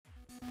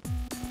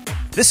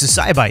This is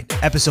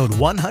SciByte, episode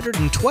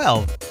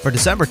 112 for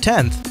December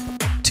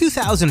 10th,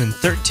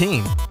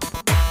 2013.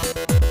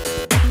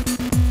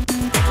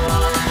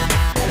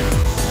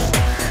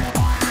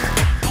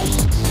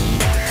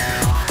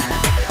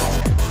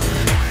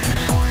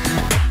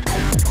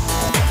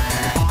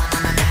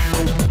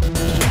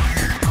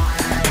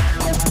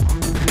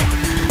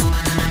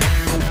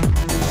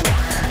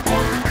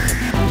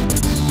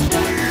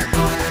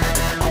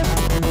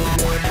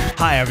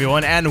 Hi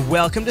everyone, and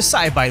welcome to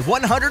SciByte,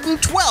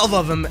 112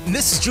 of them.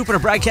 This is Jupiter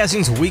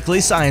Broadcasting's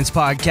weekly science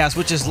podcast,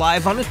 which is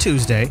live on a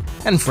Tuesday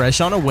and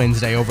fresh on a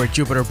Wednesday over at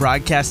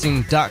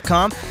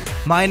jupiterbroadcasting.com.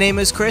 My name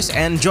is Chris,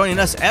 and joining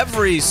us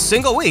every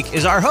single week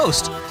is our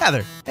host,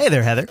 Heather. Hey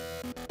there, Heather.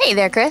 Hey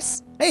there,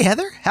 Chris. Hey,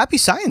 Heather. Happy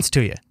science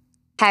to you.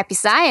 Happy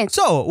science.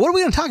 So, what are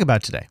we going to talk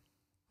about today?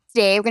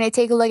 Today, we're going to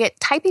take a look at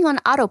typing on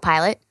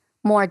autopilot,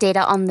 more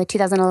data on the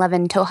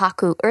 2011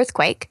 Tohoku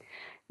earthquake,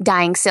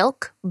 dyeing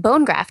silk,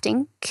 bone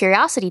grafting,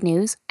 curiosity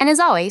news, and as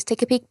always,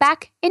 take a peek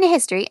back into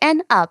history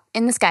and up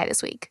in the sky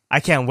this week.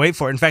 I can't wait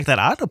for it. In fact, that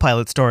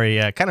autopilot story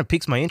kind of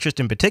piques my interest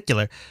in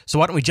particular. So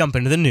why don't we jump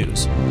into the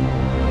news?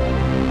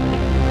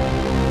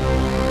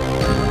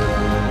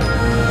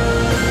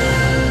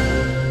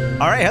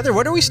 All right, Heather,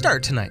 where do we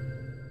start tonight?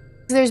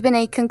 There's been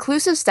a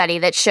conclusive study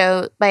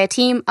that by a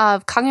team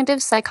of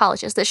cognitive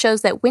psychologists that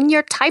shows that when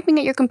you're typing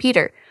at your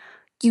computer,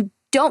 you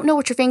don't know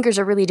what your fingers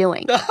are really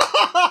doing.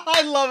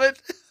 I love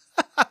it.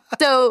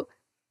 So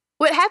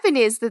what happened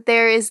is that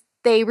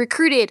they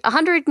recruited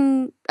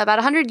about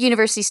 100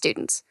 university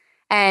students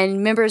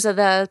and members of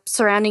the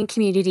surrounding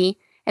community,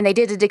 and they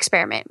did an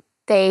experiment.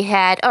 They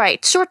had,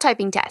 short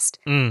typing test.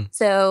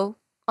 So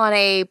on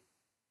a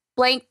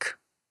blank,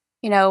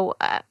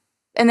 and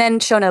then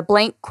shown a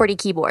blank QWERTY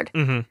keyboard.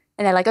 Mm-hmm. And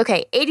they're like,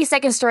 okay, 80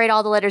 seconds to write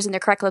all the letters in their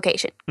correct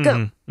location. Go.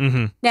 Mm-hmm.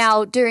 Mm-hmm.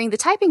 Now, during the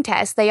typing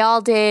test, they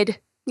all did,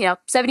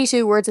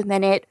 72 words a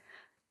minute,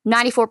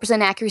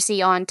 94%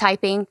 accuracy on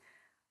typing.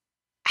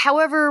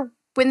 However,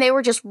 when they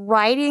were just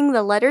writing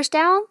the letters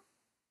down,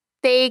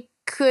 they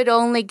could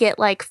only get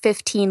like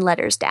 15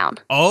 letters down.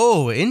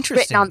 Oh,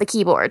 interesting. Written on the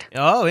keyboard.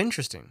 Oh,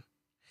 interesting.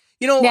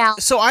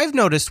 So I've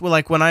noticed,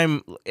 when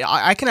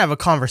I can have a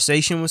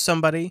conversation with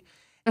somebody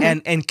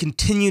and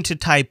continue to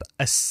type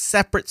a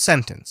separate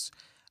sentence,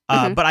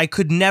 but I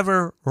could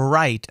never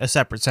write a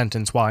separate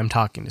sentence while I'm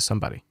talking to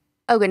somebody.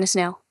 Oh, goodness,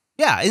 no.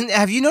 Yeah, and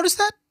have you noticed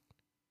that?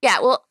 Yeah,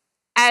 well,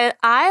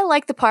 I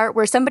like the part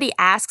where somebody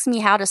asks me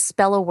how to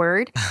spell a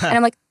word, and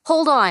I'm like,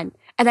 hold on,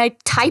 and I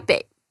type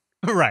it.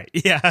 Right,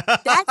 yeah.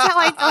 That's how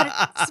I know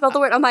how to spell the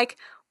word. I'm like,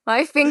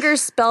 my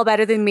fingers spell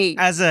better than me.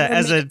 As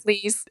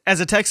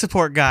a tech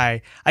support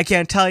guy, I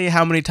can't tell you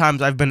how many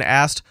times I've been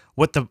asked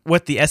what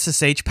the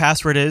SSH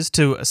password is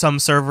to some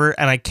server,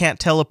 and I can't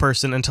tell a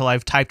person until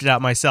I've typed it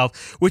out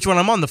myself, which when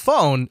I'm on the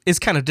phone is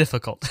kind of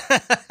difficult.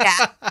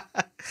 Yeah.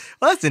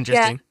 Well, that's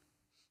interesting.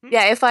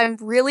 Yeah, if I'm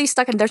really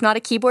stuck and there's not a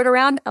keyboard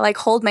around, I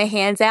hold my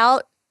hands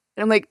out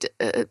and I'm like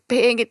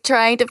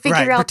trying to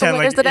figure out the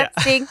letters that I'm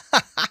seeing.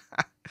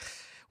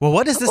 Well,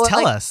 what does this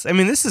tell us? I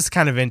mean, this is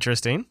kind of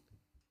interesting.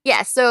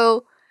 Yeah,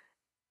 so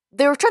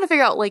they were trying to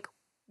figure out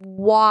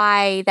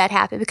why that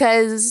happened,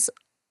 because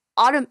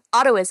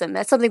autoism,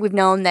 that's something we've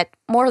known that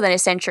more than a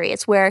century.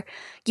 It's where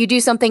you do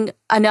something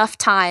enough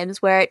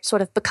times where it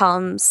sort of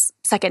becomes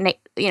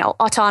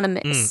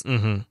autonomous.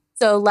 Mm-hmm.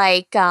 So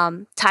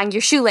tying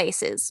your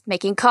shoelaces,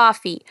 making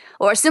coffee,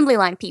 or assembly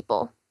line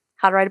people,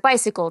 how to ride a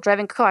bicycle,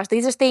 driving cars.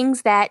 These are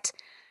things that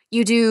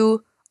you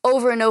do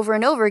over and over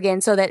and over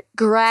again so that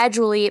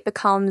gradually it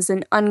becomes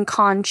an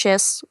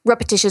unconscious,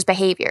 repetitious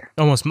behavior.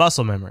 Almost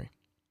muscle memory.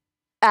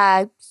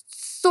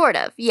 Sort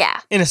of, yeah.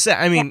 In a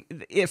sense,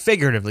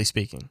 figuratively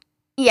speaking.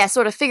 Yeah,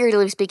 sort of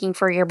figuratively speaking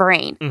for your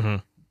brain. Mm-hmm.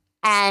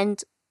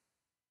 And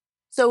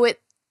so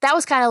that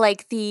was kind of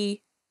like the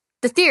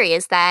theory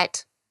is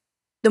that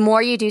the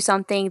more you do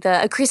something,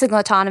 the increasingly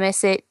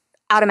autonomous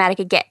automatic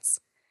it gets.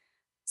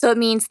 So it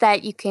means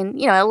that you can,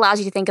 it allows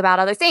you to think about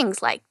other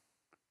things like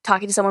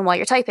talking to someone while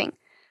you're typing.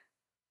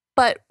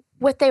 But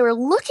what they were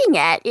looking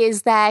at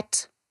is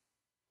that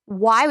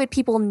why would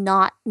people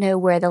not know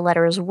where the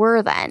letters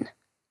were then?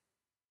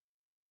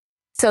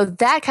 So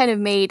that kind of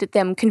made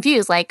them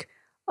confused, like,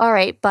 all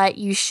right, but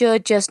you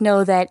should just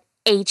know that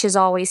H is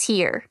always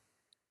here.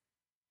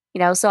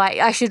 So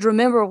I should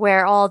remember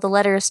where all the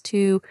letters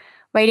to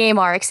my name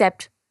are,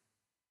 except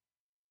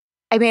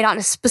I may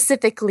not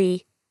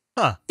specifically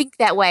think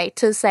that way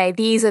to say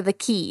these are the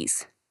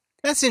keys.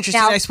 That's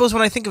interesting. Now, I suppose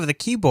when I think of the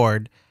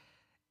keyboard,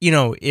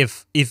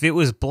 if it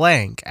was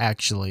blank,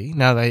 actually,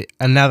 now that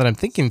I'm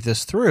thinking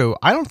this through,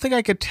 I don't think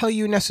I could tell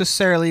you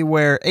necessarily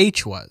where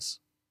H was.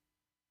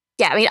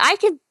 Yeah,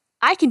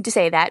 I can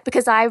say that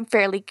because I'm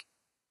fairly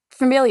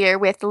familiar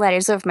with the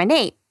letters of my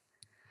name.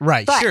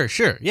 Right.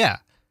 Sure. Yeah.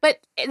 But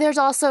there's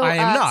also I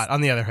am not.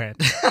 On the other hand.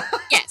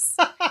 Yes.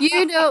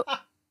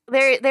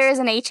 There is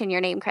an H in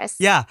your name, Chris.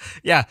 Yeah.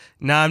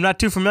 No, I'm not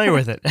too familiar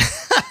with it.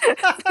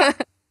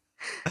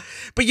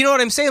 But you know what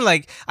I'm saying?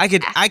 I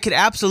could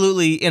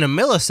absolutely, in a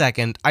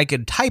millisecond, I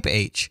could type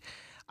H.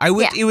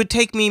 It would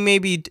take me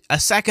maybe a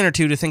second or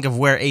two to think of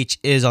where H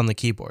is on the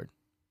keyboard.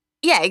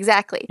 Yeah,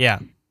 exactly. Yeah.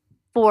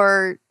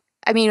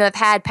 I've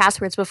had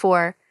passwords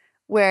before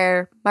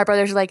where my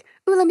brothers are like,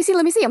 ooh, let me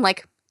see. I'm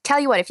like, tell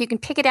you what, if you can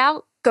pick it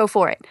out, go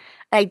for it.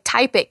 And I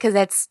type it because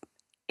it's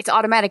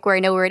automatic where I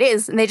know where it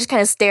is. And they just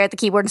kind of stare at the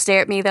keyboard and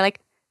stare at me. They're like,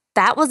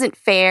 that wasn't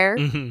fair.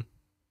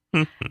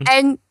 Mm-hmm.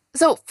 And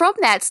so from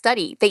that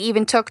study, they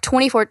even took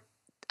 24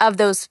 of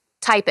those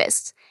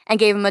typists and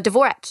gave them a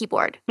Dvorak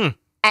keyboard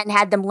and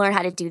had them learn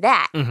how to do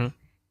that. Mm-hmm.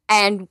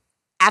 And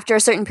after a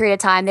certain period of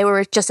time, they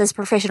were just as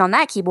proficient on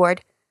that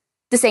keyboard.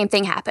 The same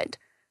thing happened,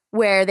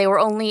 where they were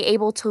only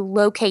able to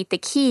locate the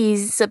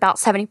keys about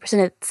 17%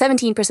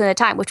 of the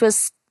time, which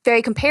was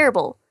very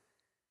comparable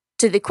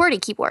to the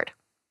QWERTY keyboard.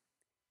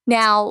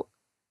 Now,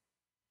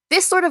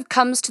 this sort of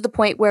comes to the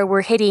point where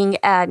we're hitting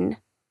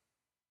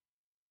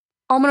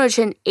almost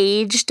an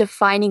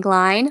age-defining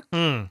line.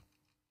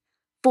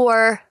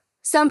 For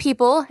some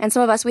people, and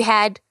some of us, we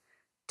had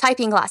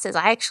typing glasses.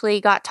 I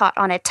actually got taught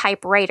on a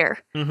typewriter,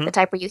 the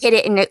type where you hit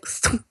it and it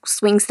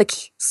swings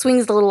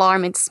the little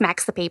arm and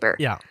smacks the paper.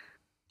 Yeah.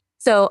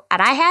 So,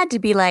 and I had to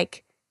be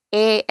like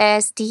A,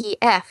 S, D,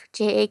 F,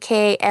 J,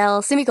 K,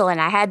 L, semicolon.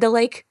 I had to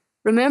like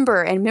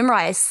remember and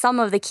memorize some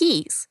of the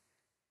keys.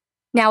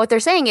 Now, what they're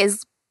saying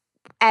is,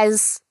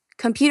 as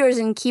computers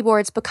and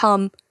keyboards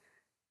become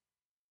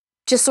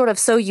just sort of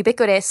so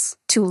ubiquitous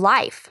to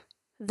life,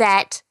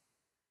 that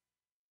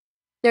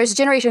there's a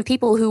generation of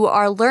people who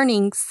are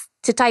learning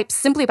to type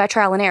simply by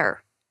trial and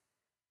error.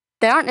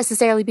 They aren't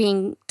necessarily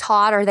being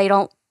taught, or they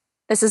don't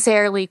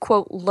necessarily,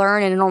 quote,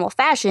 learn in a normal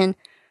fashion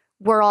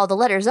where all the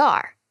letters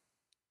are.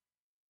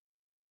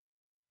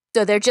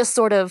 So they're just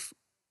sort of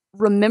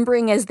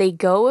remembering as they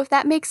go, if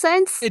that makes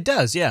sense. It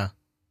does, yeah.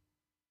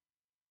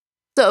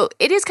 So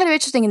it is kind of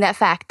interesting in that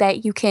fact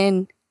that it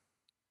can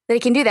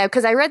do that,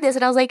 because I read this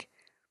and I was like,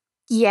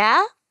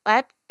 yeah,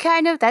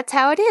 that's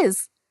how it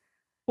is.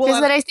 Because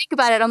when I think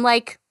about it, I'm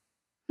like,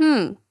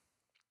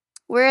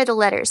 where are the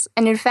letters?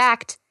 And in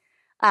fact,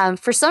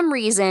 for some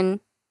reason,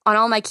 on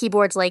all my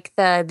keyboards, like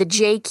the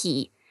J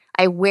key,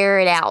 I wear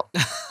it out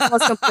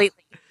almost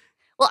completely.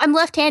 Well, I'm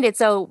left-handed,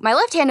 so my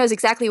left hand knows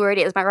exactly where it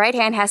is. My right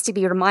hand has to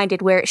be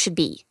reminded where it should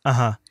be.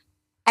 Uh-huh.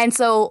 And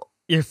so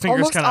your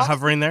finger's kind of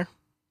hovering there?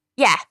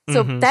 Yeah.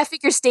 So that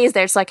finger stays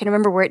there so I can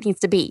remember where it needs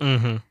to be.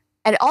 Mm-hmm.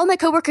 And all my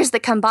coworkers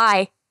that come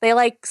by, they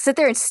like sit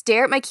there and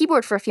stare at my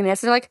keyboard for a few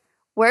minutes. And they're like,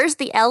 where's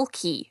the L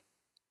key?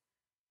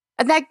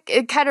 And that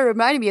it kind of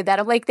reminded me of that.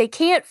 I'm like, they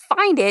can't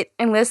find it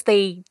unless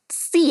they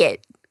see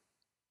it.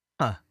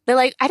 Huh. They're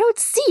like, I don't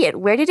see it.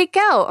 Where did it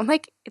go? I'm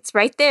like, it's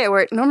right there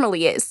where it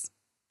normally is.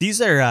 These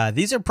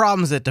are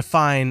problems that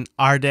define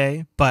our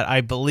day, but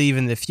I believe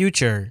in the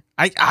future.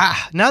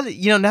 Now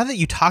that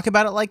you talk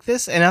about it like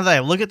this, and now that I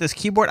look at this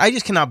keyboard, I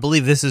just cannot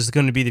believe this is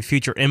going to be the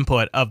future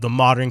input of the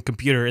modern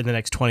computer in the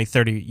next 20,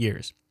 30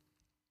 years.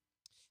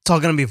 It's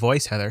all going to be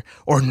voice, Heather,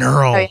 or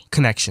neural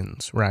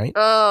connections, right?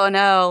 Oh,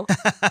 no.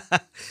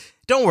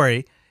 Don't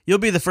worry. You'll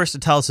be the first to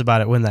tell us about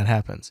it when that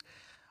happens.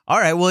 All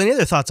right. Well, any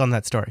other thoughts on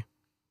that story?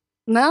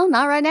 No,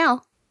 not right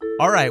now.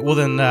 All right, well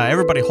then,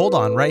 everybody hold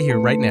on right here,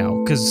 right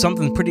now, because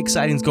something pretty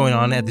exciting is going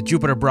on at the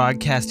Jupiter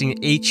Broadcasting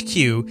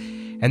HQ,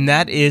 and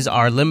that is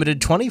our limited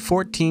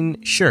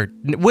 2014 shirt,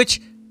 which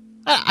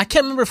I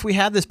can't remember if we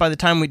had this by the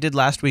time we did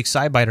last week's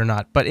SciByte or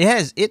not, but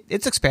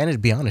it's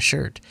expanded beyond a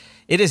shirt.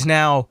 It is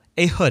now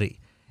a hoodie.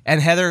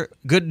 And Heather,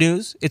 good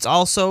news, it's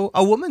also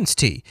a woman's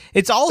tee.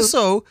 It's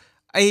also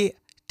a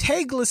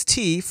tagless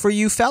tee for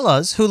you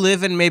fellas who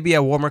live in maybe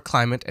a warmer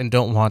climate and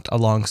don't want a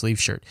long sleeve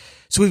shirt.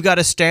 So we've got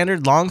a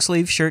standard long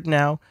sleeve shirt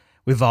now.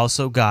 We've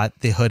also got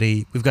the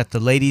hoodie. We've got the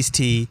ladies'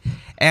 tee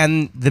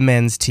and the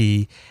men's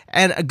tee.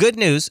 And good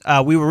news,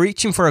 we were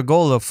reaching for a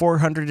goal of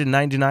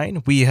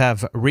 499. We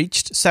have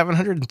reached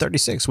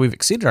 736. We've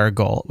exceeded our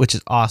goal, which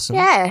is awesome.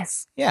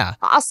 Yes. Yeah.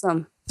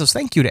 Awesome. So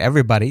thank you to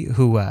everybody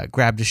who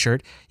grabbed a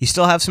shirt. You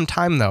still have some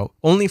time, though.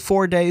 Only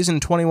 4 days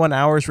and 21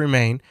 hours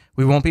remain.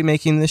 We won't be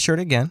making this shirt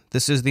again.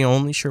 This is the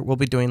only shirt we'll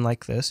be doing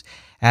like this.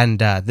 And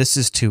this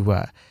is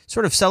to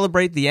sort of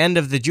celebrate the end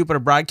of the Jupiter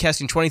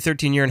Broadcasting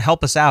 2013 year and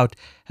help us out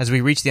as we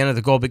reach the end of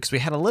the goal, because we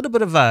had a little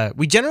bit of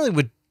we generally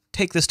would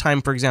take this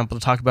time, for example,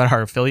 to talk about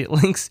our affiliate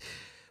links,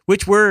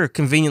 which were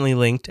conveniently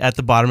linked at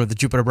the bottom of the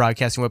Jupiter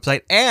Broadcasting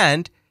website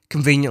and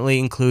conveniently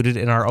included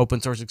in our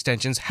open source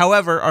extensions,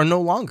 however, are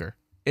no longer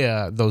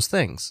those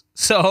things.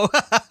 So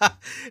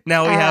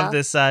now we have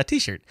this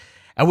t-shirt,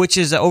 which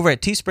is over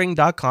at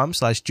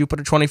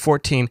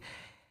teespring.com/Jupiter2014.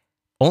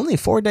 Only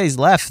 4 days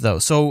left, though.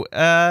 So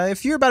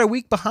if you're about a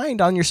week behind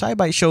on your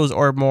SciByte shows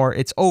or more,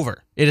 it's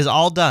over. It is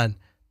all done.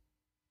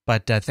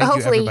 But thank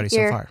you, everybody,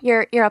 so far.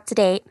 You're up to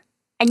date.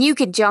 And you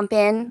could jump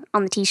in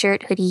on the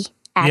t-shirt, hoodie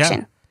action.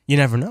 Yeah. You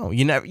never know.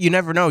 You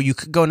never know. You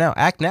could go now.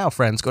 Act now,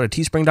 friends. Go to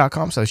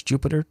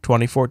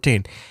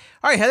teespring.com/Jupiter2014.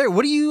 All right, Heather,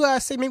 what do you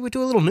say maybe we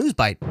do a little news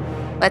bite?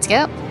 Let's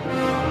go.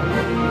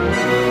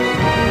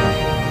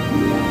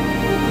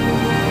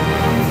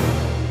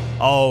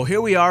 Oh, here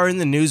we are in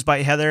the news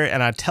bite, Heather,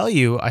 and I tell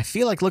you, I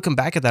feel like looking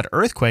back at that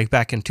earthquake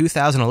back in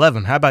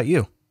 2011. How about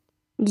you?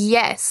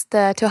 Yes,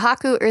 the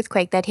Tohoku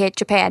earthquake that hit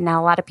Japan.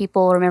 Now, a lot of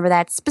people remember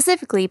that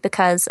specifically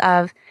because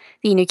of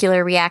the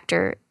nuclear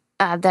reactor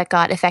that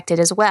got affected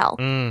as well.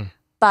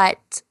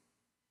 But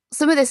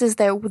some of this is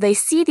that they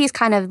see these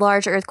kind of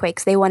large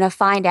earthquakes. They want to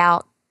find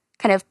out,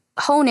 kind of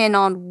hone in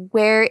on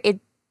where the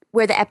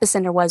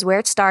epicenter was, where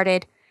it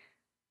started,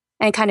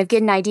 and kind of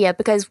get an idea.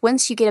 Because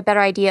once you get a better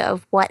idea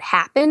of what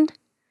happened,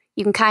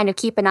 you can kind of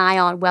keep an eye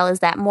on, well, is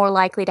that more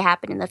likely to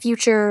happen in the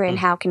future, and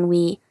how can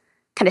we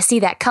kind of see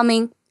that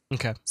coming?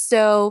 Okay.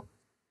 So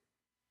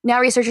now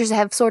researchers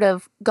have sort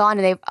of gone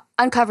and they've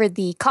uncovered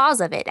the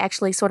cause of it,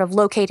 actually sort of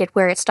located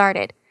where it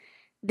started.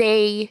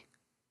 They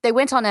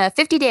went on a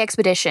 50-day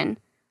expedition,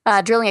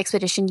 drilling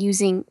expedition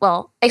using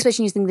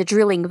the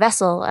drilling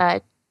vessel,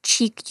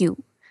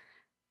 Chikyu.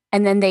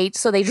 And then they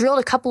drilled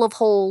a couple of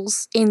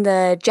holes in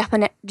the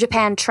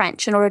Japan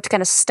Trench in order to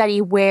kind of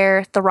study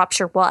where the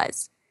rupture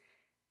was.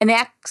 And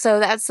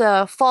that's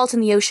a fault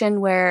in the ocean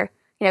where,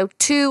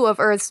 two of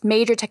Earth's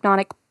major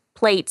tectonic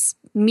plates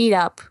meet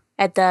up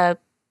at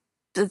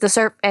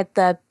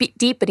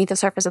deep beneath the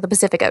surface of the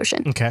Pacific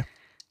Ocean. Okay.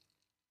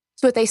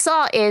 So what they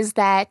saw is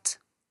that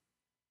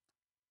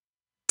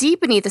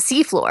deep beneath the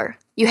seafloor,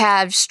 you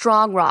have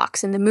strong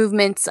rocks, and the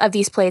movements of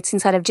these plates can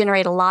kind of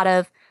generate a lot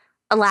of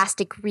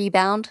elastic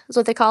rebound, is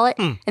what they call it.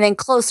 And then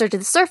closer to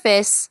the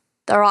surface,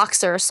 the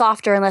rocks are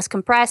softer and less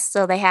compressed,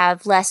 so they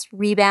have less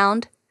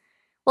rebound.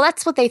 Well,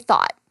 that's what they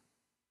thought.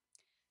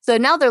 So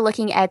now they're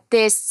looking at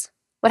this.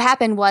 What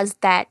happened was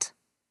that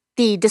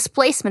the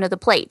displacement of the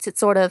plates, it's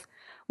sort of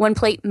one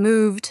plate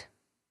moved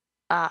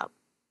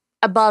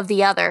above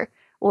the other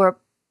or,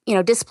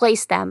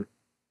 displaced them.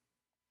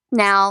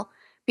 Now,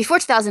 before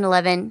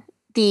 2011,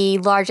 the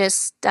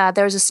largest,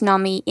 there was a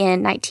tsunami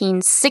in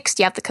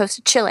 1960 off the coast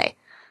of Chile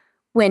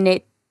when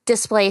it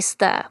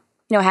displaced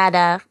had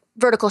a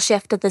vertical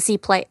shift of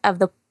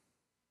the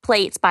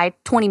plates by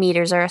 20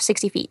 meters or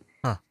 60 feet.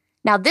 Huh.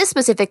 Now, this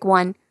specific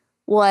one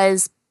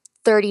was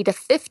 30 to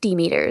 50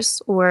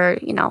 meters or,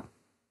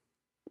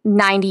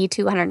 90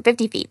 to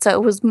 150 feet. So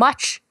it was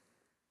much,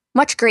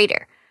 much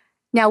greater.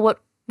 Now,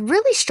 what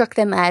really struck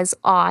them as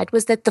odd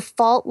was that the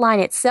fault line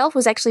itself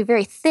was actually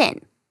very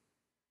thin,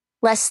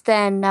 less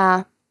than,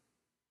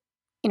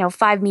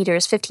 5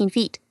 meters, 15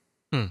 feet.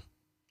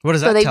 What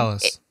does that tell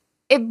us?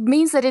 It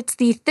means that it's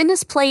the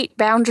thinnest plate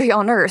boundary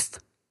on Earth,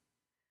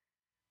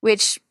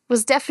 which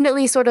was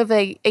definitely sort of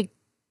a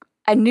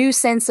new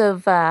sense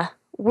of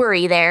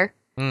worry there.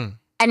 And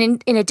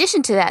in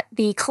addition to that,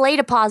 the clay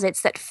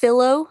deposits that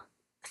fill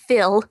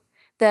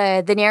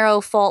the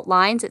narrow fault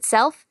lines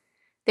itself,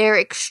 they're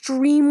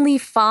extremely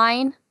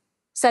fine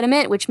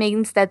sediment, which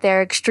means that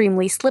they're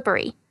extremely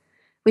slippery,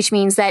 which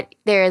means that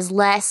there is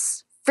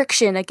less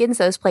friction against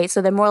those plates,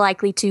 so they're more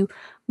likely to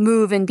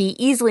move and be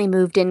easily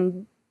moved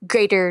in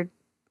greater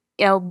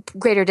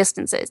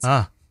distances.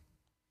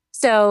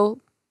 So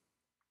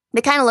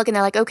they kind of look and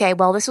they're like, okay,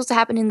 well, this was to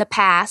happen in the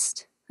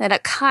past. And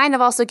it kind of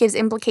also gives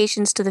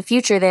implications to the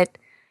future that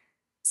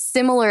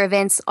similar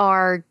events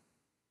are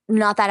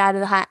not that out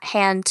of the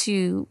hand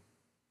to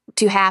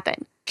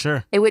happen.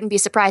 Sure. They wouldn't be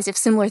surprised if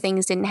similar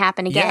things didn't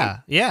happen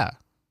again. Yeah.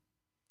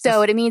 So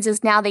what it means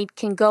is now they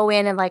can go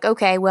in and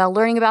okay, well,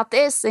 learning about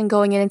this and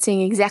going in and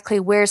seeing exactly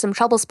where some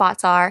trouble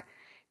spots are,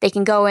 they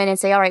can go in and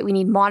say, all right, we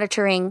need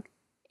monitoring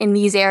in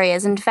these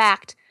areas. In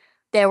fact,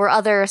 there were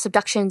other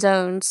subduction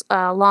zones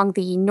along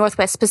the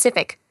Northwest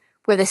Pacific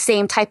where the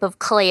same type of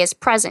clay is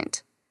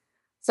present.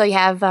 So you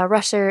have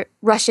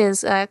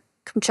Russia's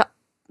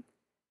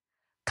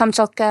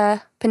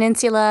Kamchatka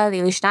Peninsula, the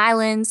Aleutian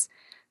Islands.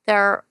 There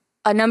are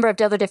a number of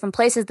other different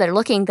places that are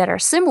looking that are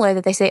similar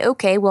that they say,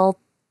 okay, well,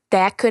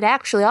 that could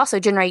actually also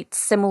generate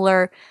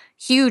similar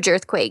huge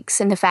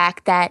earthquakes, and the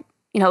fact that,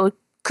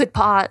 could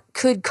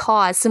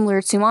cause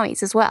similar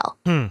tsunamis as well.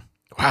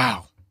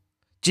 Wow.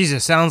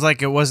 Jesus, sounds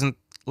like it was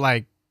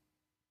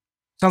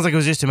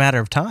just a matter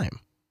of time.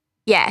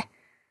 Yeah.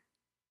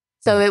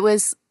 So it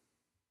was,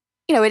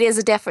 it is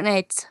a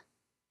definite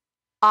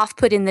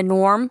off-put in the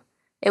norm.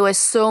 It was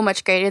so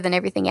much greater than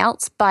everything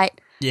else,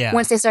 but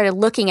once they started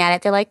looking at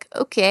it, they're like,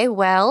 okay,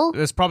 well...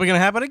 It's probably going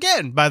to happen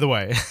again, by the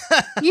way.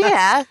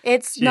 Yeah,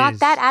 it's not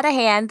that out of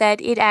hand that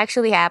it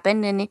actually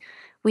happened, and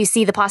we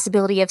see the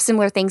possibility of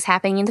similar things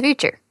happening in the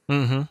future.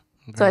 Mm-hmm.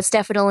 So it's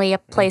definitely a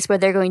place where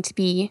they're going to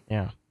be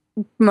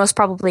most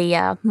probably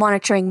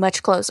monitoring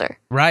much closer.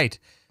 Right.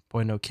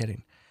 Boy, no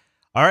kidding.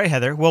 All right,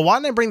 Heather. Well, why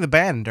don't I bring the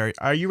band?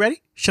 Are you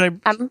ready?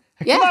 Should I?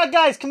 Yeah. Come on,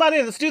 guys. Come on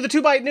in. Let's do the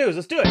 2-Byte News.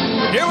 Let's do it.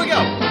 Here we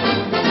go.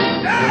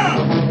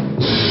 Now!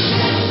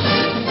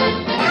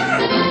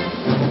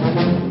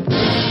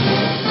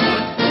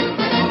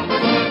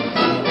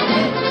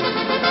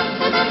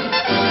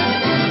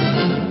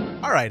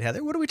 All right,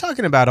 Heather. What are we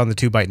talking about on the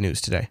 2-Byte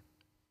News today?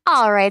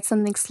 All right,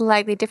 something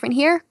slightly different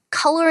here.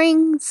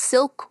 Coloring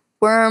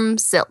silkworm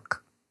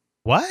silk.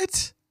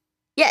 What?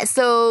 Yeah,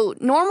 so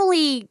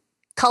normally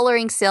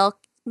coloring silk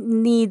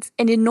needs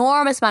an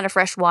enormous amount of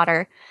fresh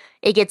water.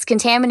 It gets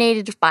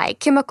contaminated by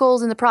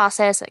chemicals in the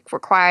process. It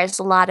requires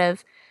a lot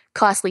of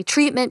costly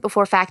treatment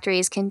before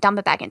factories can dump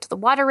it back into the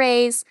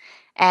waterways.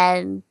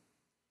 And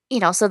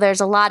so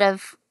there's a lot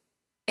of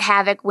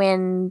havoc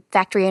when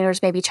factory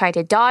owners maybe try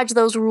to dodge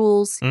those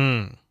rules.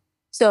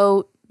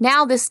 So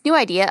now this new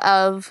idea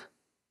of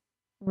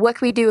what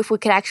can we do if we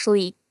could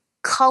actually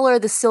color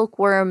the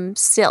silkworm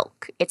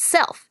silk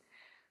itself.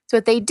 So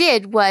what they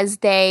did was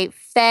they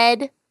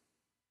fed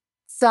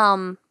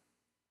some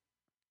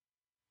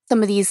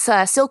of these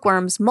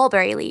silkworms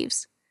mulberry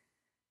leaves.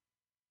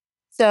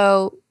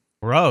 So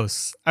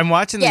gross. I'm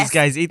watching these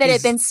guys eat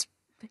these.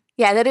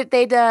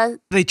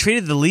 They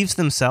treated the leaves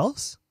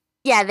themselves?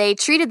 Yeah, they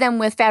treated them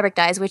with fabric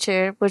dyes, which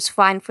was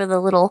fine for the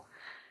little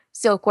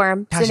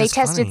silkworm. Gosh, so they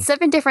tested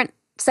funny.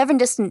 seven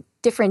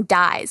different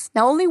dyes.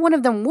 Now, only one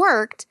of them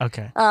worked.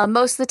 Okay.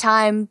 Most of the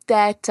time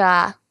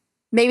that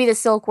maybe the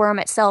silkworm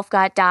itself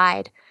got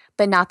dyed,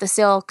 but not the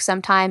silk.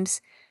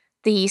 Sometimes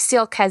the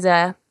silk has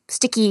a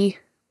sticky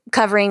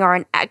covering or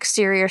an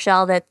exterior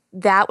shell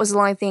that was the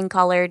only thing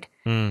colored.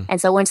 And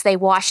so once they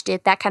washed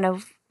it, that kind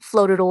of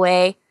floated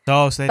away.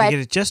 Oh, so they had to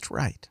get it just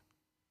right.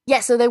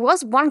 Yeah, so there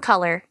was one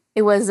color.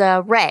 It was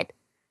red,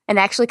 and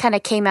actually kind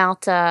of came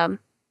out a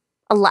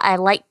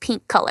light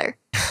pink color.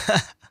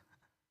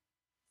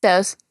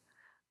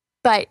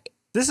 But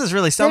this is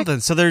really something.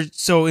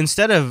 So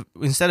instead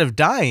of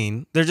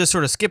dying, they're just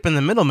sort of skipping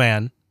the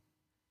middleman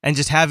and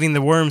just having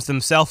the worms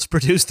themselves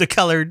produce the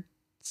colored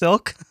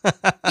silk.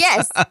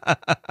 Yes,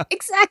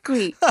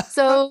 exactly.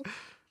 So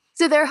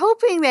they're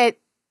hoping that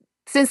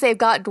since they've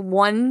got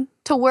one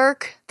to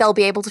work, they'll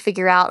be able to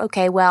figure out,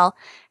 okay, well,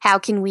 how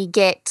can we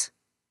get,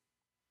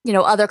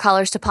 other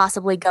colors to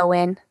possibly go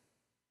in?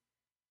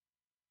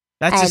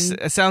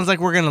 It sounds like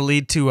we're going to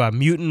lead to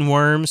mutant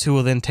worms who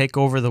will then take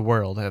over the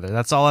world, Heather.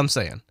 That's all I'm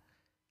saying.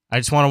 I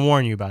just want to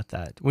warn you about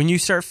that. When you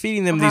start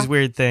feeding them these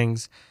weird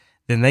things,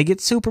 then they get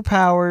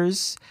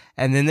superpowers,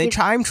 and then they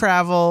time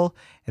travel,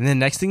 and then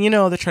next thing you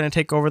know, they're trying to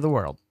take over the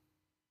world.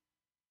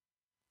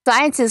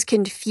 Science is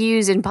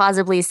confused and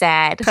possibly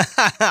sad.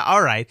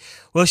 All right.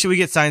 Well, should we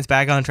get science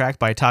back on track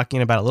by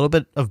talking about a little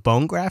bit of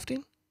bone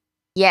grafting?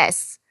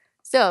 Yes.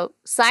 So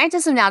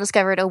scientists have now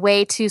discovered a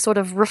way to sort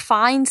of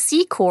refine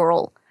sea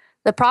coral,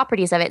 the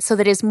properties of it, so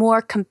that it is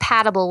more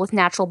compatible with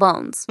natural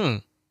bones.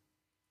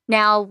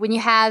 Now, when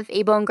you have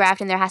a bone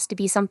graft and there has to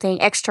be something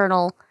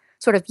external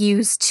sort of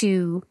used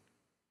to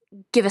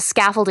give a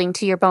scaffolding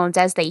to your bones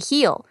as they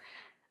heal,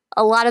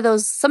 some of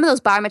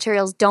those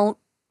biomaterials don't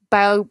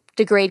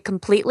biodegrade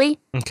completely.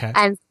 Okay.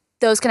 And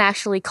those can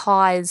actually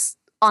cause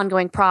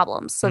ongoing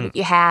problems so that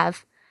you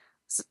have,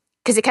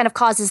 because it kind of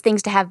causes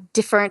things to have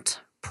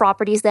different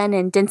properties then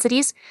and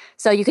densities.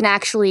 So you can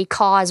actually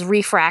cause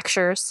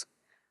refractures,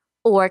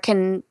 or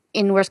in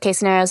worst case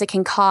scenarios, it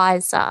can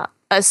cause a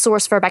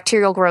source for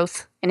bacterial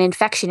growth and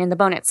infection in the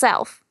bone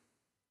itself.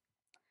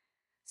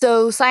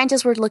 So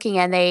scientists were looking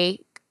and they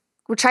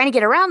were trying to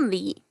get around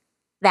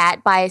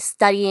that by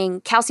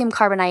studying calcium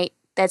carbonate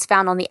that's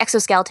found on the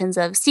exoskeletons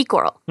of sea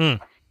coral.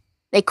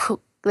 They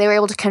were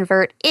able to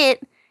convert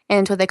it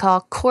into what they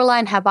call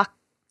coralline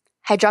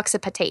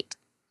hydroxyapatite.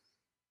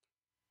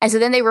 And so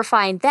then they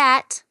refined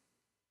that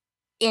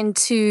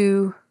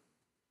into,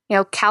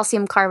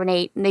 calcium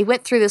carbonate. And they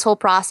went through this whole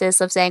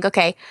process of saying,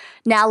 okay,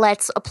 now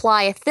let's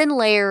apply a thin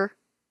layer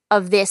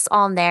of this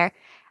on there.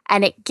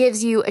 And it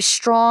gives you a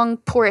strong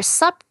porous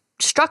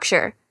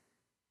substructure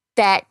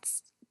that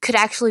could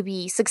actually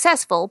be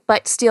successful,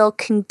 but still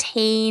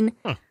contain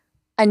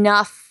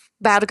enough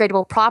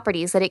biodegradable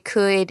properties that it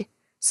could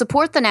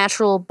support the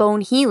natural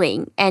bone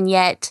healing and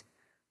yet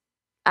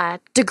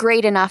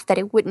degrade enough that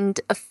it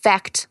wouldn't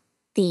affect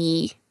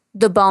the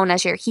bone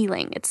as you're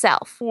healing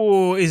itself.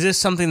 Oh, is this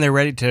something they're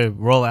ready to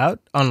roll out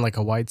on like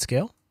a wide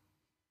scale?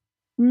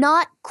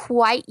 Not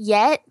quite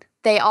yet.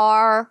 They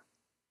are,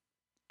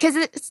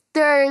 because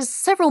there's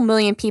several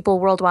million people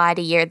worldwide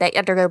a year that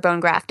undergo bone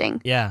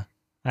grafting. Yeah,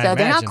 so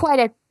they're not quite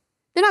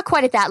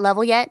at that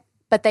level yet,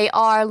 but they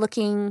are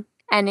looking.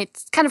 And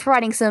it's kind of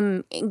providing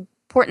some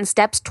important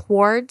steps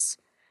towards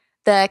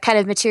the kind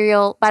of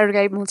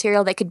biodegradable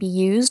material that could be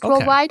used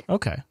worldwide.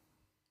 Okay.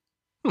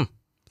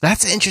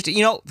 That's interesting.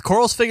 The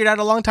corals figured out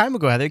a long time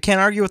ago, Heather. You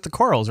can't argue with the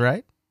corals,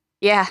 right?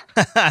 Yeah.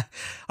 All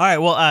right.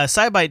 Well,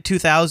 SciByte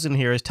 2000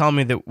 here is telling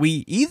me that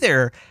we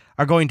either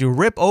are going to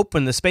rip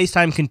open the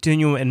space-time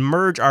continuum and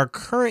merge our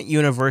current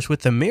universe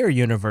with the mirror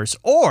universe,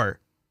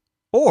 or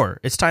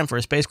it's time for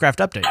a spacecraft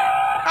update.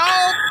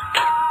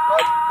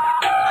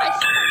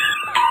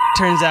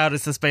 Turns out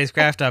it's the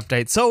spacecraft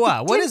update. So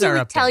what is our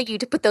update? Tell you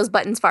to put those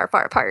buttons far,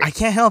 far apart. I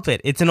can't help it.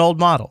 It's an old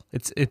model.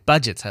 It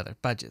budgets, Heather.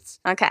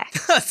 Budgets. Okay.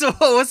 So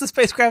what's the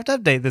spacecraft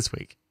update this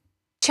week?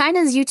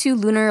 China's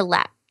U2 lunar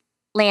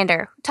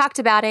lander. Talked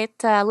about it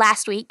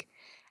last week,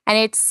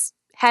 and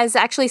has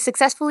actually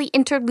successfully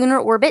entered lunar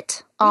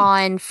orbit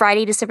on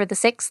Friday, December the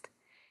 6th.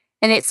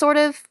 And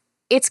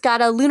it's got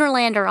a lunar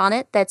lander on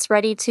it that's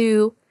ready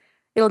to,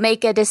 it'll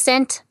make a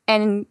descent,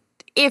 and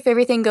if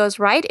everything goes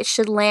right, it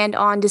should land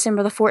on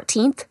December the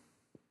 14th.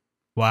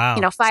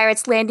 Wow. Fire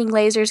its landing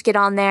lasers, get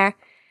on there.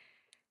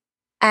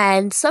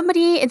 And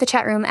somebody in the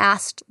chat room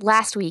asked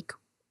last week,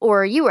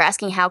 or you were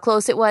asking how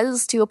close it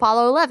was to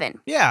Apollo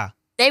 11. Yeah.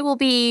 They will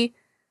be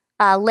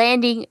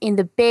landing in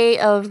the Bay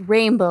of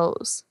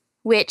Rainbows,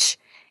 which,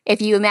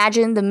 if you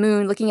imagine the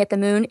moon, looking at the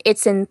moon,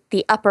 it's in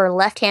the upper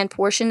left-hand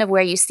portion of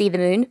where you see the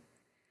moon.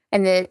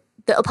 And the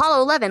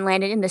Apollo 11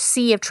 landed in the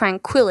Sea of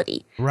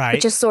Tranquility,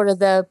 which is sort of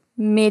the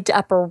mid to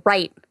upper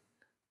right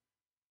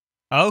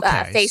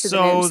face of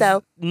the moon.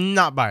 So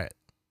not by it.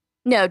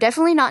 No,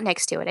 definitely not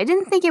next to it. I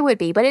didn't think it would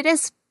be, but it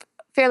is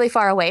fairly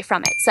far away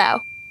from it. So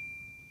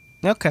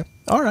okay,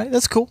 all right,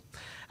 that's cool.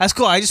 That's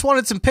cool. I just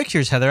wanted some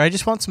pictures, Heather. I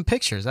just want some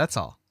pictures. That's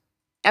all.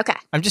 Okay.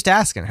 I'm just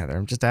asking, Heather.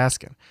 I'm just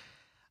asking.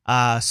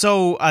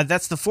 So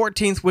that's the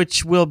 14th,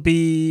 which will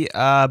be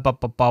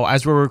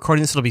as we're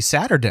recording this, it'll be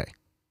Saturday.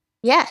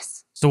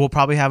 Yes. So we'll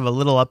probably have a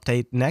little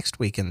update next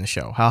week in the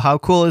show. How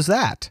cool is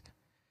that?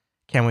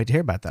 Can't wait to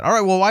hear about that. All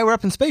right, well, while we're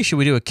up in space, should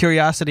we do a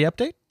curiosity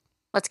update?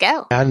 Let's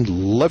go. And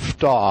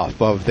liftoff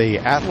of the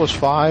Atlas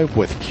V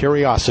with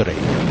Curiosity.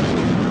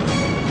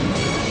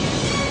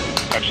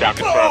 Touchdown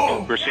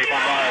confirmed. We're safe on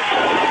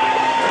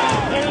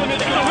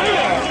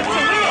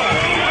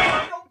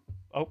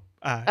Mars.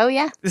 Oh,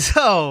 yeah.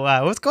 So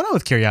what's going on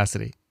with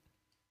Curiosity?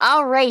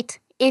 All right.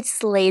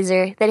 It's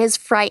Laser that has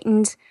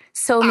frightened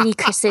so many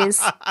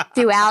Chris's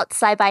throughout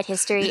SciByte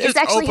history. It's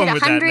actually hit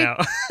 100.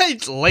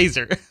 It's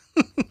Laser.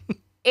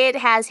 It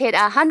has hit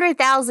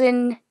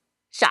 100,000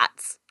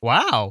 shots.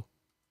 Wow.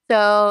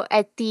 So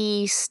at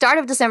the start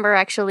of December,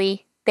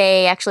 actually,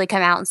 they actually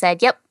come out and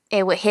said, yep,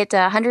 it would hit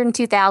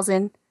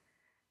 102,000.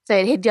 So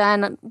it had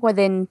done more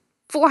than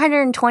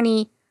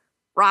 420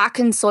 rock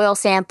and soil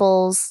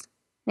samples.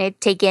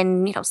 They'd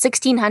taken,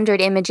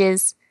 1,600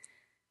 images.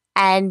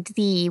 And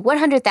the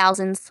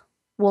 100,000th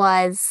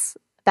was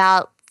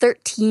about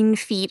 13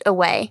 feet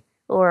away,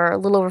 or a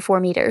little over 4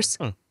 meters.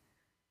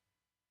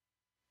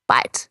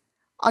 But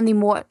on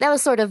that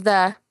was sort of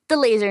the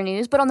laser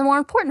news. But on the more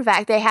important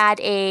fact, they had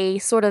a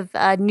sort of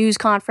news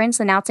conference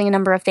announcing a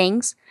number of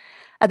things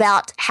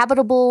about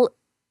habitable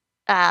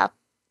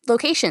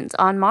locations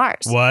on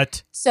Mars.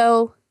 What?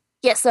 So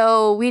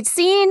we'd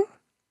seen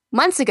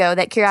months ago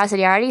that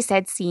Curiosity already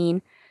had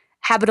seen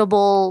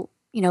habitable,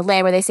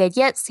 land where they said,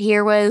 yes,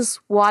 here was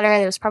water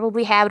that was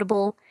probably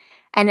habitable.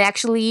 And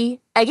actually,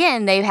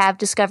 again, they have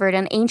discovered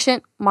an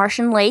ancient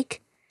Martian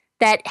lake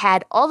that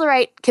had all the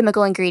right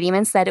chemical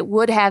ingredients that it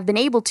would have been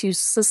able to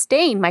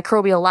sustain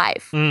microbial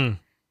life. And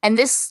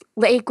this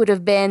lake would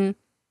have been,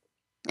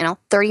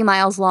 30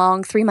 miles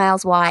long, 3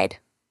 miles wide.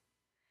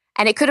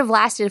 And it could have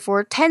lasted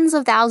for tens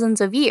of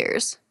thousands of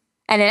years.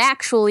 And it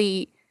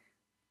actually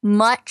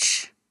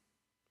much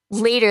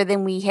later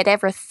than we had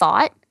ever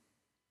thought.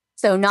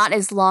 So not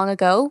as long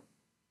ago,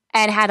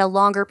 and had a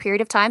longer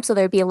period of time. So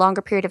there'd be a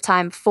longer period of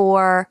time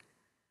for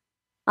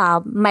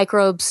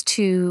microbes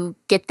to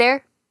get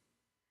there.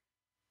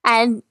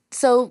 And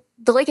so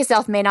the lake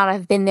itself may not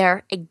have been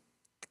there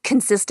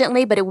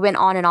consistently, but it went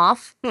on and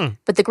off.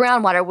 But the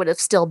groundwater would have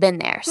still been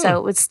there. So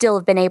it would still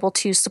have been able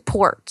to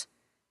support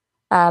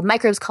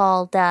microbes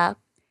called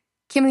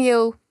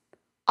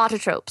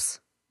chemioautotropes,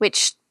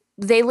 which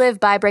they live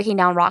by breaking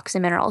down rocks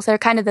and minerals. They're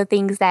kind of the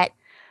things that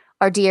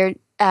are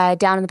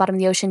down in the bottom of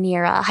the ocean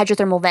near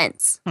hydrothermal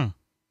vents.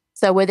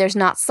 So where there's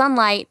not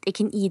sunlight, they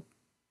can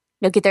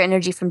get their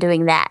energy from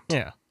doing that.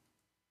 Yeah.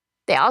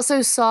 They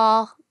also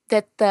saw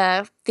that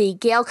the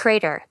Gale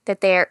crater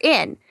that they're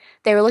in,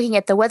 they were looking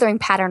at the weathering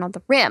pattern on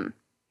the rim.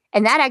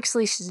 And that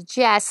actually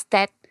suggests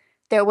that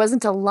there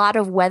wasn't a lot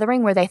of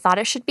weathering where they thought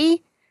it should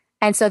be.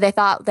 And so they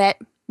thought that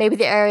maybe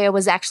the area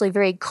was actually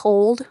very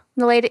cold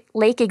when the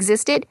lake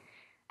existed.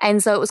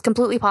 And so it was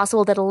completely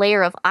possible that a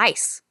layer of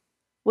ice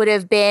would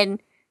have been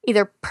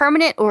either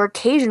permanent or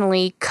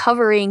occasionally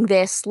covering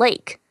this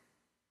lake.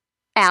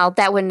 Now,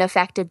 that wouldn't have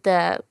affected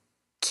the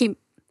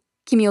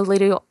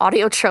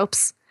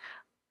chemioautotropes,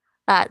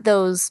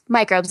 those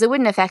microbes. It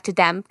wouldn't have affected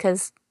them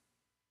because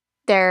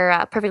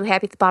they're perfectly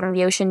happy at the bottom of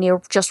the ocean.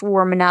 They're just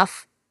warm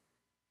enough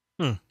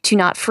to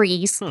not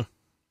freeze.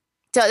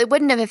 So it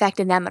wouldn't have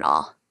affected them at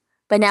all.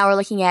 But now we're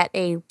looking at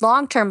a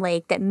long-term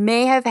lake that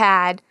may have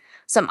had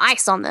some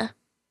ice on the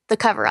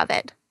cover of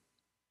it.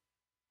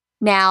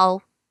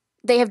 Now,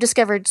 they have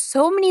discovered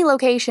so many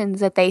locations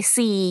that they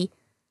see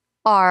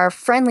are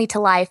friendly to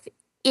life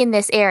in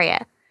this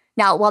area.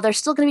 Now, while they're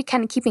still going to be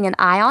kind of keeping an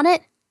eye on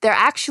it, they're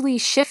actually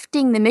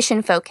shifting the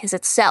mission focus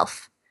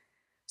itself.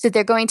 So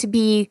they're going to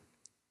be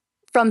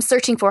from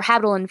searching for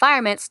habitable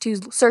environments to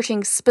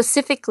searching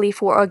specifically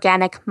for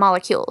organic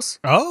molecules.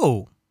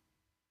 Oh.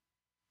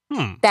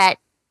 That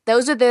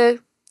those are they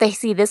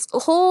see this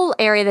whole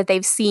area that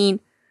they've seen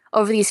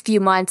over these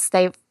few months.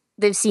 They've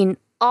seen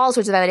all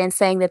sorts of evidence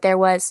saying that there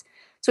was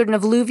sort of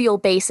an alluvial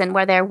basin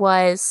where there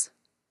was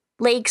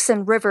lakes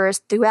and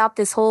rivers throughout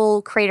this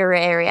whole crater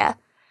area.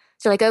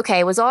 So okay,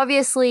 it was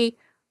obviously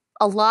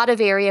a lot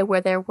of area where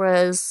there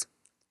was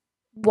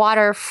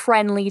water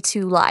friendly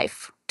to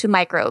life, to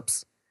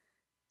microbes.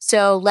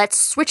 So let's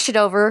switch it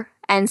over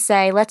and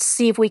say, let's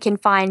see if we can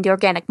find the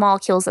organic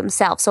molecules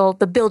themselves. So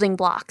the building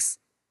blocks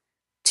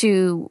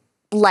to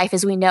life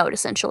as we know it,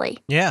 essentially.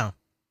 Yeah.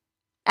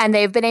 And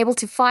they've been able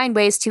to find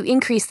ways to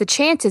increase the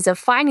chances of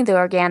finding the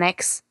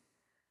organics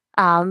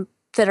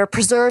that are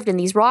preserved in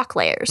these rock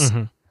layers.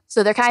 Mm-hmm.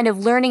 So they're kind of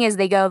learning as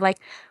they go, like,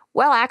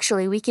 well,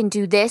 actually, we can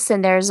do this,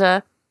 and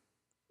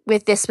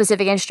with this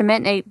specific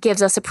instrument, and it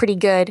gives us a pretty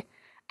good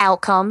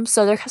outcome.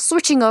 So they're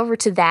switching over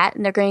to that,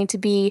 and they're going to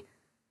be,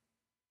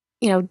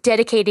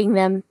 dedicating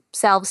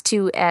themselves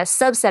to a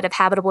subset of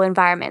habitable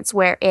environments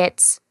where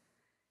it's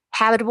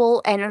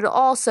habitable and it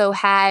also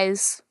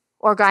has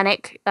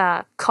organic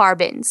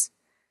carbons.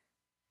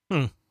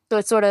 So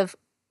it's sort of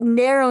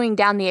narrowing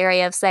down the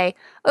area of say,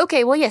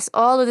 okay, well, yes,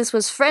 all of this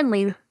was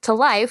friendly to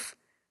life.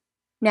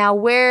 Now,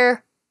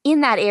 where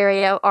in that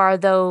area are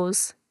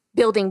those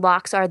building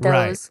blocks, are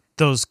those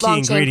key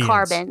ingredients,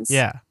 carbons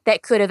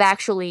that could have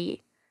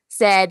actually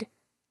said,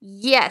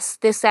 yes,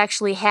 this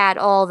actually had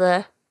all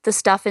the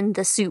stuff in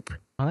the soup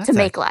to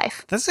make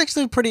life. That's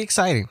actually pretty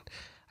exciting.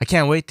 I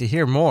can't wait to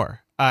hear more.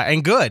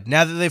 And good.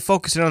 Now that they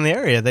focus in on the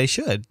area, they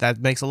should. That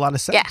makes a lot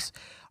of sense. Yeah.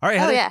 All right,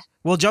 Heather,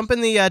 we'll jump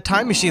in the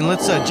time machine.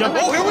 Let's jump.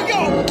 Oh, here we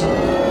go.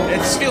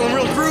 It's feeling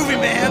real groovy,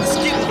 man. It's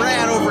getting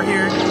rad over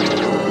here.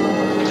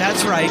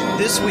 That's right.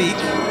 This week,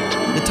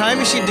 the time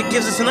machine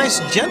gives us a nice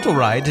gentle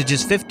ride to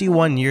just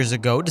 51 years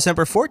ago,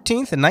 December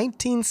 14th,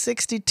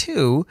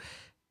 1962.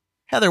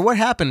 Heather, what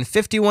happened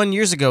 51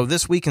 years ago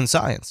this week in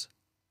science?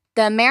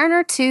 The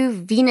Mariner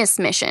 2 Venus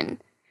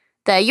mission.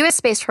 The U.S.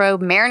 space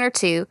probe Mariner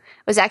 2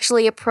 was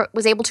actually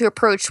was able to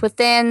approach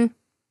within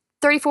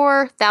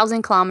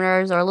 34,000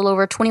 kilometers, or a little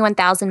over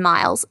 21,000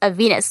 miles, of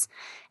Venus.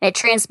 And it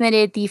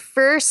transmitted the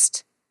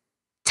first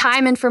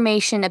time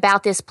information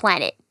about this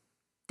planet.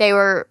 They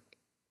were,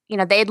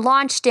 they had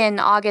launched in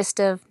August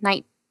of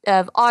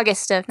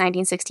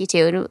 1962,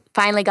 and it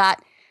finally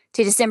got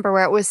to December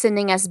where it was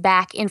sending us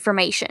back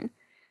information.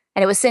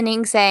 And it was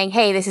saying,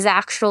 hey, this is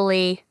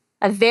actually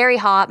a very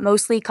hot,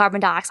 mostly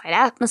carbon dioxide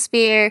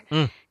atmosphere,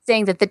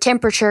 saying that the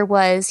temperature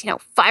was,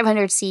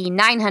 500 C,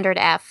 900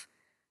 F.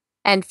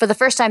 And for the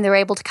first time, they were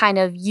able to kind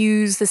of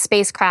use the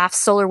spacecraft's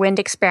solar wind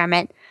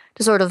experiment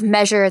to sort of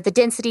measure the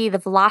density, the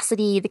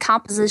velocity, the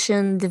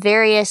composition, the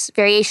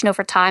variation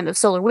over time of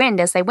solar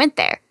wind as they went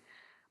there.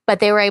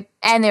 But they were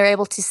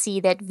able to see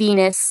that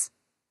Venus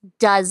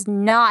does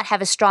not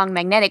have a strong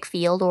magnetic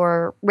field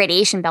or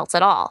radiation belts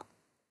at all.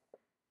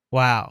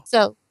 Wow.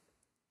 So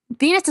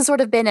Venus has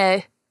sort of been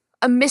a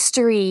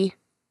mystery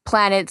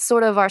planet,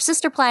 sort of our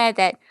sister planet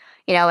that,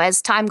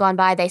 as time gone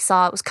by, they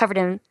saw it was covered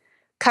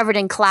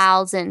in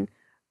clouds, and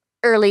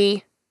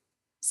early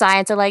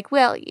science are like,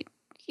 well,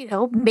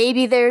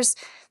 maybe there's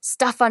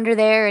stuff under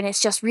there and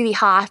it's just really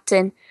hot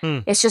and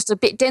it's just a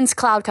bit dense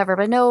cloud cover.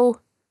 But no,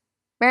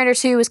 Mariner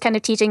 2 is kind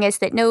of teaching us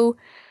that no,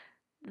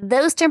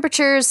 those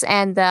temperatures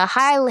and the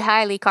highly,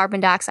 highly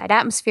carbon dioxide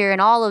atmosphere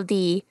and all of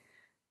the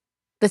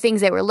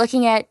things that we're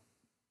looking at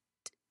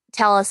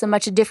tell us a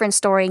much different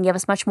story and give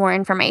us much more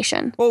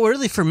information. Well,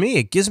 really, for me,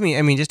 it gives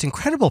me, just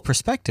incredible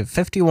perspective.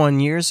 51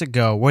 years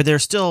ago, where they're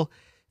still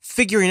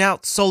figuring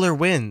out solar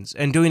winds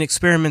and doing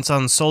experiments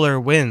on solar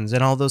winds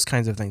and all those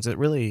kinds of things. It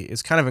really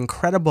is kind of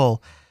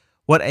incredible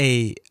what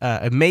a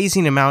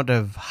amazing amount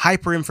of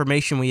hyper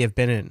information we have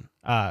been in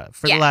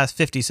for the last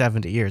 50,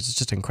 70 years. It's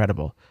just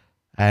incredible.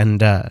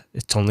 And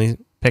it's only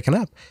picking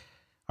up.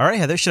 All right,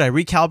 Heather, should I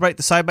recalibrate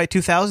the SciByte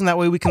 2000? That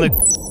way we can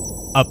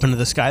look up into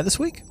the sky this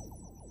week?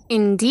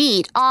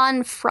 Indeed.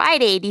 On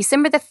Friday,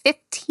 December the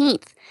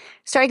 15th,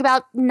 starting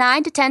about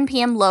 9 to 10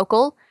 p.m.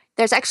 local,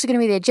 there's actually going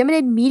to be the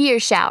Geminid meteor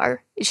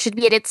shower. It should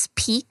be at its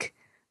peak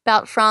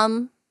about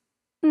from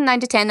 9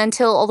 to 10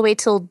 all the way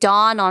till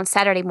dawn on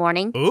Saturday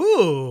morning.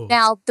 Ooh.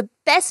 Now, the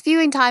best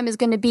viewing time is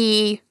going to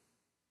be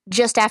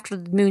just after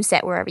the moon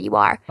set, wherever you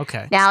are.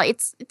 Okay. Now,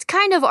 it's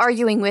kind of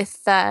arguing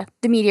with the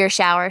meteor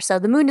shower. So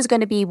the moon is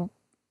going to be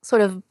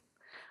sort of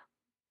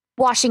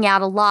washing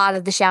out a lot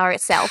of the shower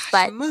itself.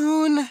 But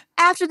moon.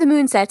 After the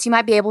moon sets, you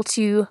might be able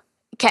to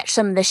catch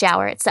some of the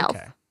shower itself.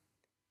 Okay.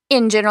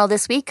 In general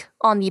this week,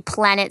 on the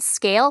planet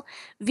scale,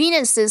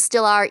 Venus is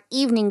still our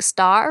evening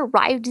star,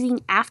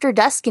 rising after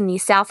dusk in the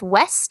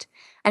southwest,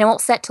 and it won't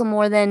set till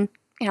more than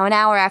an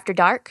hour after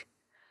dark.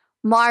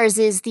 Mars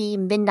is the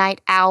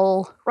midnight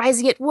owl,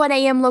 rising at 1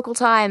 a.m. local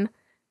time,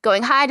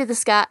 going high to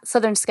the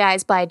southern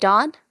skies by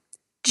dawn.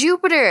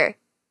 Jupiter,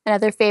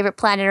 another favorite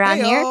planet around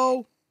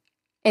here,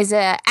 is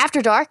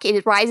after dark.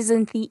 It rises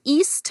in the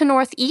east to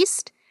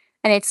northeast,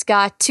 and it's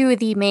got two of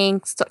the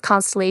main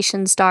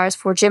constellation stars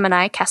for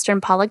Gemini, Castor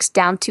and Pollux,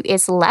 down to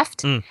its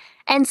left.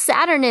 And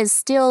Saturn is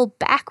still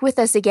back with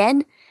us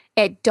again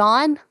at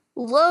dawn,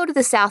 low to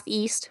the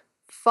southeast,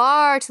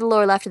 far to the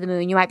lower left of the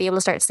moon. You might be able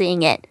to start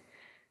seeing it.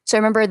 So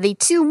remember, the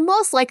two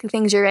most likely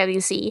things you're able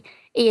to see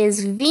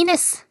is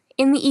Venus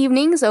in the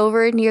evenings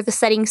over near the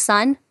setting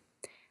sun,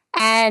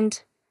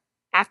 and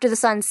after the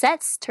sun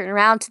sets, turn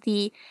around to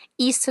the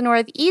east to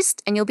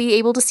northeast, and you'll be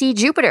able to see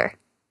Jupiter.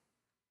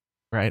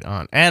 Right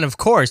on. And of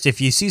course, if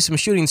you see some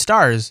shooting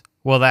stars,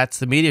 well, that's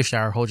the meteor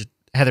shower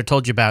Heather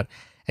told you about,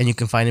 and you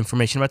can find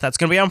information about that. It's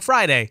going to be on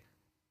Friday.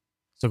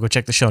 So go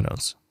check the show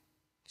notes.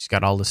 She's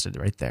got all listed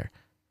right there.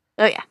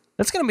 Oh, yeah.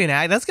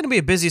 That's gonna be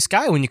a busy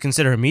sky when you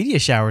consider a meteor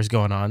shower's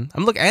going on.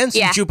 I'm looking and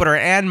some Jupiter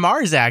and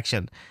Mars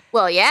action.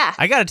 Well, yeah.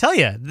 I gotta tell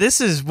you,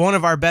 this is one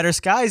of our better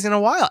skies in a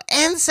while.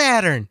 And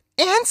Saturn.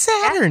 Yeah.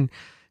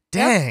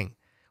 Dang.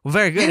 Well,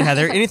 very good,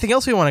 Heather. Anything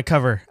else we want to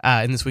cover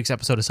in this week's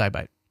episode of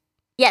SciByte?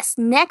 Yes,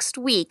 next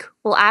week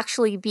will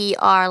actually be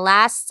our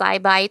last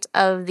SciByte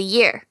of the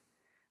year.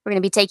 We're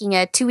going to be taking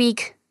a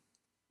 2-week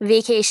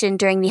vacation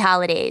during the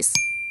holidays.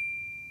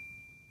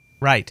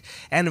 Right.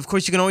 And of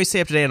course, you can always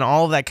stay up to date on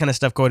all of that kind of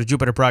stuff. Go to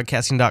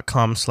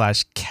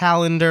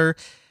jupiterbroadcasting.com/calendar.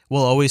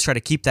 We'll always try to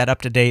keep that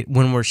up to date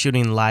when we're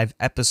shooting live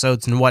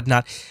episodes and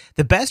whatnot.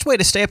 The best way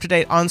to stay up to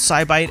date on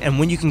SciByte and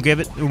when you can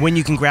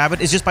grab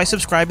it is just by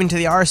subscribing to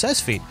the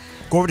RSS feed.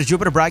 Go over to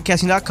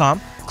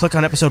jupiterbroadcasting.com, click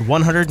on episode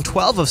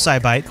 112 of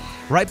SciByte.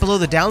 Right below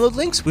the download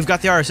links, we've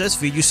got the RSS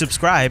feed. You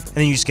subscribe, and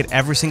then you just get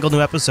every single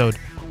new episode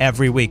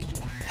every week.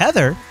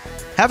 Heather,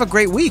 have a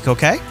great week,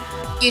 okay?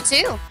 You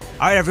too.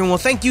 All right, everyone. Well,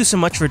 thank you so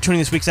much for tuning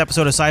this week's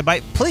episode of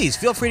SciByte. Please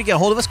feel free to get a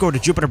hold of us. Go to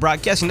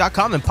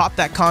jupiterbroadcasting.com and pop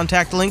that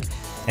contact link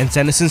and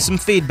send us in some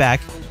feedback.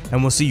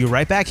 And we'll see you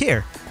right back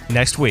here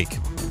next week.